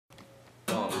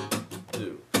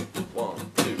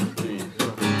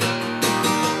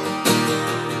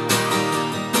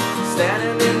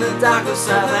to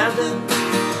Southampton,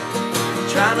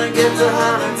 trying to get to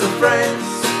Holland to France.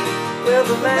 Well,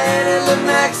 the man in the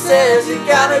Mac says you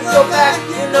gotta go back.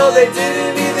 You know they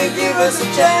didn't even give us a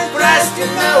chance. Christ, you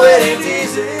know it ain't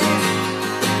easy.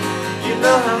 You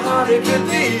know how hard it could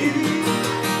be.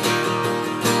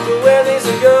 But where things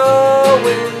are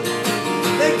going,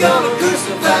 they're gonna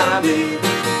crucify me.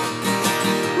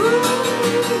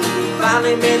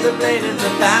 Finally made the plane into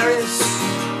Paris,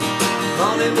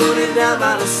 honeymooning down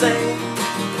by the Seine.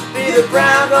 Be the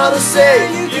proud or the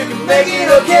same, you can make it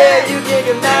okay. You can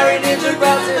get married in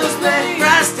Gibraltar to Spain.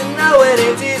 Christ, you know it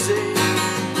ain't easy.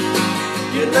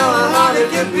 You know how hard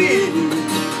it can be.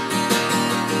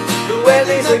 The way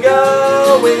things are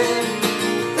going,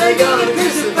 they're gonna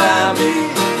crucify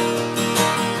me.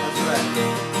 That's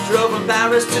right. Drove from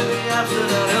Paris to the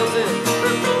Amsterdam Hilton,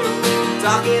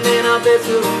 talking in our beds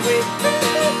for a week.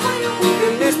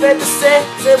 The newspaper said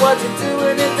what you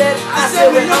doing in bed? I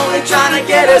said we're only trying to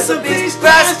get us a piece.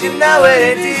 Christ, you know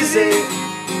it ain't easy.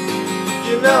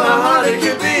 You know how hard it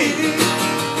can be.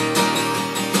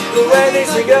 The way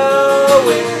things are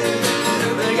going,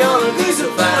 they're gonna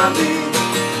crucify me.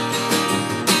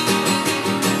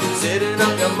 Sitting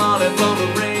up your morning from the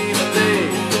rain of day,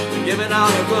 giving all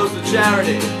your clothes to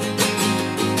charity.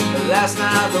 Last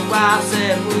night the wife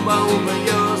said move over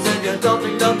yours, and you don't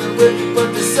think nothing will you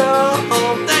put your soul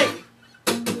home. Think.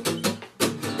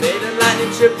 Made a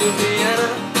lightning trip to Vienna,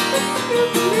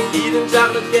 eating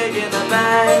chocolate cake in a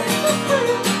bag.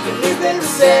 The newspaper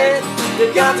said the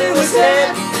gun to his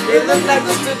head, it looked like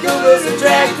Mr. Google's a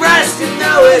drag. Christ, you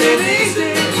know it ain't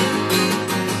easy.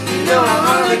 You know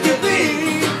how hard it can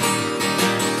be.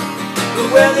 But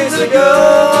where things are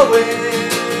going,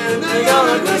 they're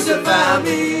gonna crucify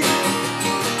me.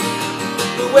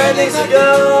 The way things are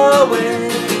going,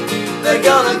 they're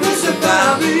gonna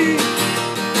crucify me.